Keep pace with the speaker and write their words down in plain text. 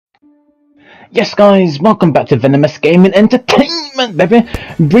Yes guys, welcome back to Venomous Gaming Entertainment, baby!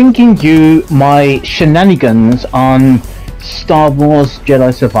 Bringing you my shenanigans on Star Wars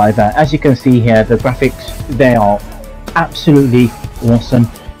Jedi Survivor. As you can see here, the graphics, they are absolutely awesome.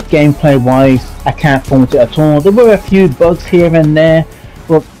 Gameplay wise, I can't fault it at all. There were a few bugs here and there,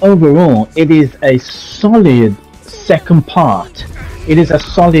 but overall, it is a solid second part. It is a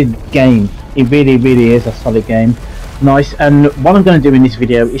solid game. It really is a solid game. Nice. And what I'm going to do in this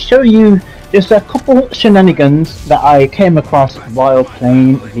video is show you just a couple shenanigans that I came across while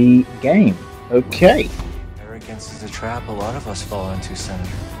playing the game. Okay. Arrogance is a trap a lot of us fall into, Senator.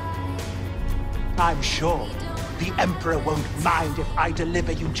 I'm sure the Emperor won't mind if I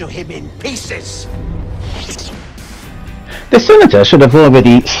deliver you to him in pieces. The Senator should have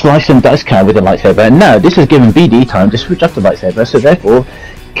already sliced and diced Cal with a lightsaber. Now this has given BD time to switch off the lightsaber, so therefore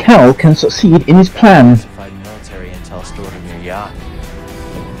Cal can succeed in his plan. Military intel stored in your yacht.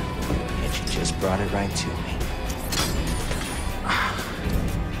 And you just brought it right to me.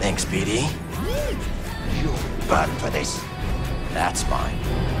 Thanks, BD. You'll burn for this. That's mine.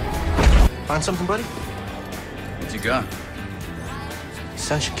 Find something, buddy? What you got?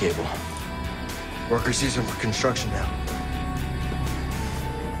 Extension cable. Workers use them for construction now.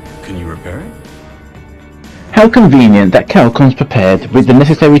 Can you repair it? How convenient that Cal comes prepared with the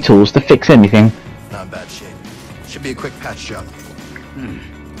necessary tools to fix anything. Not in bad shape. Should be a quick patch job. You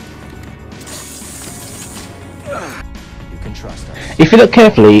can trust us. If you look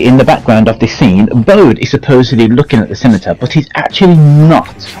carefully in the background of this scene, Bode is supposedly looking at the Senator, but he's actually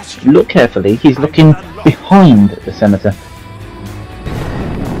not. Look carefully, he's looking behind the Senator.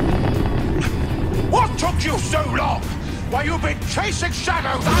 What took you so long? Why, you've been chasing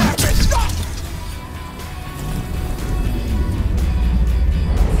shadows. I have been stopped.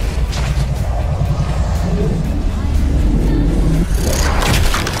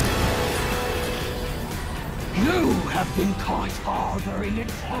 You have been caught harboring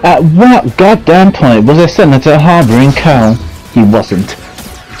it. At what goddamn point was a Senator harboring Cal? He wasn't.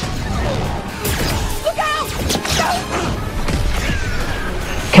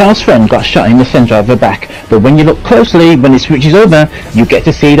 Cal's friend got shot in the centre of her back, but when you look closely, when it switches over, you get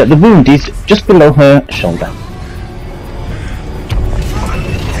to see that the wound is just below her shoulder.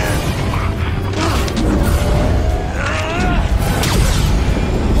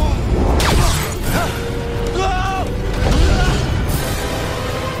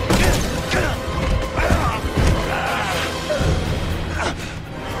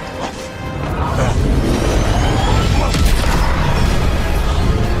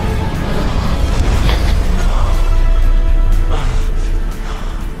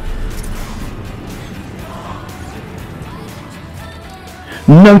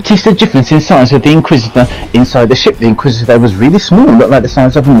 Notice the difference in size of the Inquisitor. Inside the ship, the Inquisitor was really small, looked like the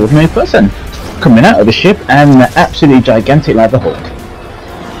size of an ordinary person. Coming out of the ship, and absolutely gigantic like the Hulk.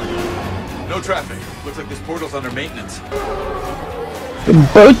 No traffic. Looks like this portal's under maintenance.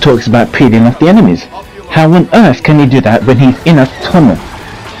 Bode talks about peeling off the enemies. How on earth can he do that when he's in a tunnel?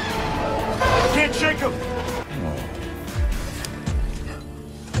 Can't shake him.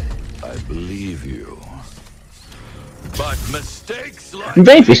 I believe you. But mistakes like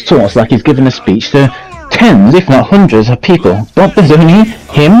Davis talks like he's given a speech to tens, if not hundreds of people, but there's only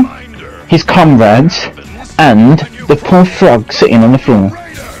him, his comrades, and the poor frog sitting on the floor.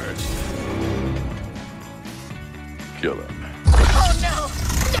 kill him. Oh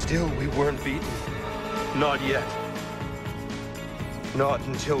no! Still, we weren't beaten. Not yet. Not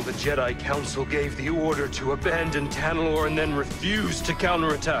until the Jedi Council gave the order to abandon Tanalorr and then refused to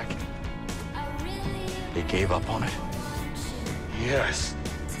counterattack. They gave up on it. Yes.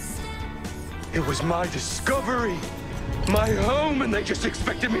 It was my discovery. My home, and they just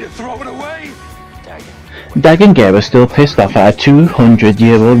expected me to throw it away? Dagan Gera is still pissed off at a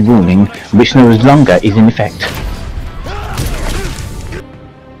 200-year-old ruling which no longer is in effect.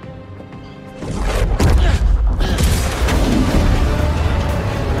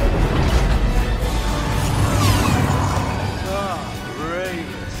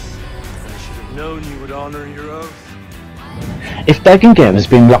 Honor your oath. If Dagan Gera has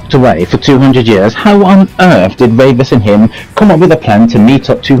been locked away for 200 years, how on earth did Ravus and him come up with a plan to meet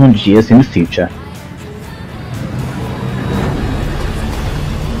up 200 years in the future?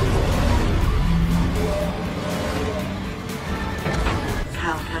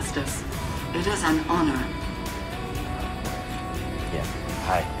 Cal Kestis, it is an honor. Yeah.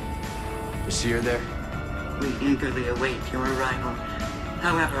 Hi. You see her there? We eagerly await your arrival.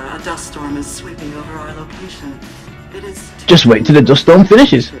 However, a dust storm is sweeping over our location. It is Just wait till the dust storm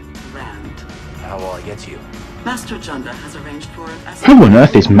finishes. grand. How will I get to you? Master Junda has arranged for it as Who on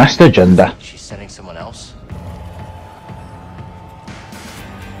earth is Master Junda? She's sending someone else?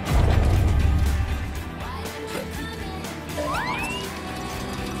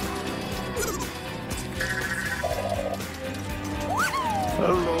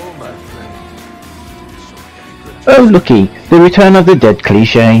 Hello, my friend. Oh looky, the return of the dead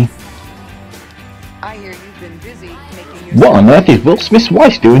cliché. I hear you've been busy making your... What on earth is Will Smith's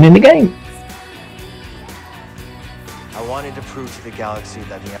wife doing in the game? I wanted to prove to the galaxy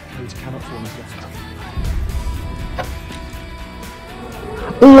that the Emperors cannot form as left.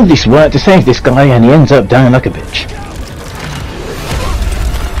 All of this work to save this guy and he ends up dying like a bitch.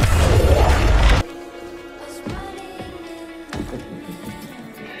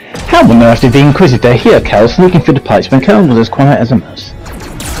 How on earth did the Inquisitor hear Cal sneaking through the pipes when Cal was as quiet as a mouse?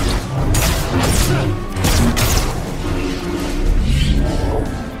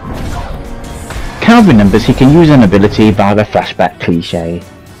 Cal remembers he can use an ability via a flashback cliché.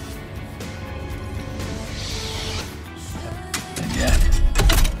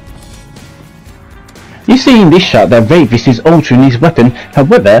 You see in this shot that Ravis is altering his weapon,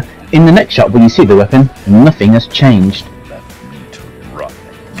 however, in the next shot when you see the weapon, nothing has changed. Left me to rot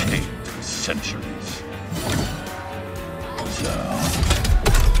and decay for centuries. So...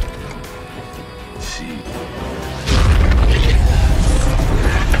 see...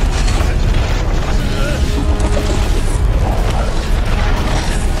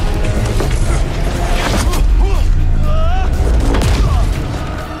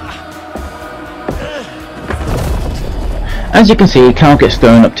 As you can see, Cal gets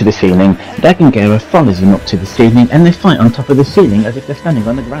thrown up to the ceiling, Junda Kale follows him up to the ceiling and they fight on top of the ceiling as if they're standing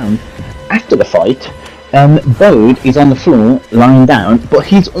on the ground. After the fight, Bode is on the floor, lying down, but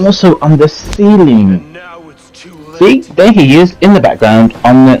he's also on the ceiling. Now it's too late. See, there he is in the background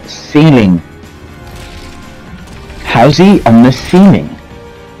on the ceiling. How's he on the ceiling?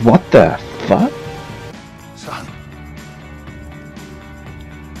 What the fuck? Son,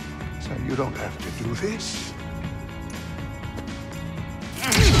 you don't have to do this.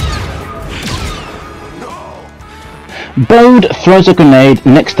 Bode throws a grenade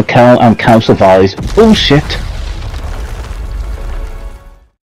next to Cal and Cal survives. Bullshit.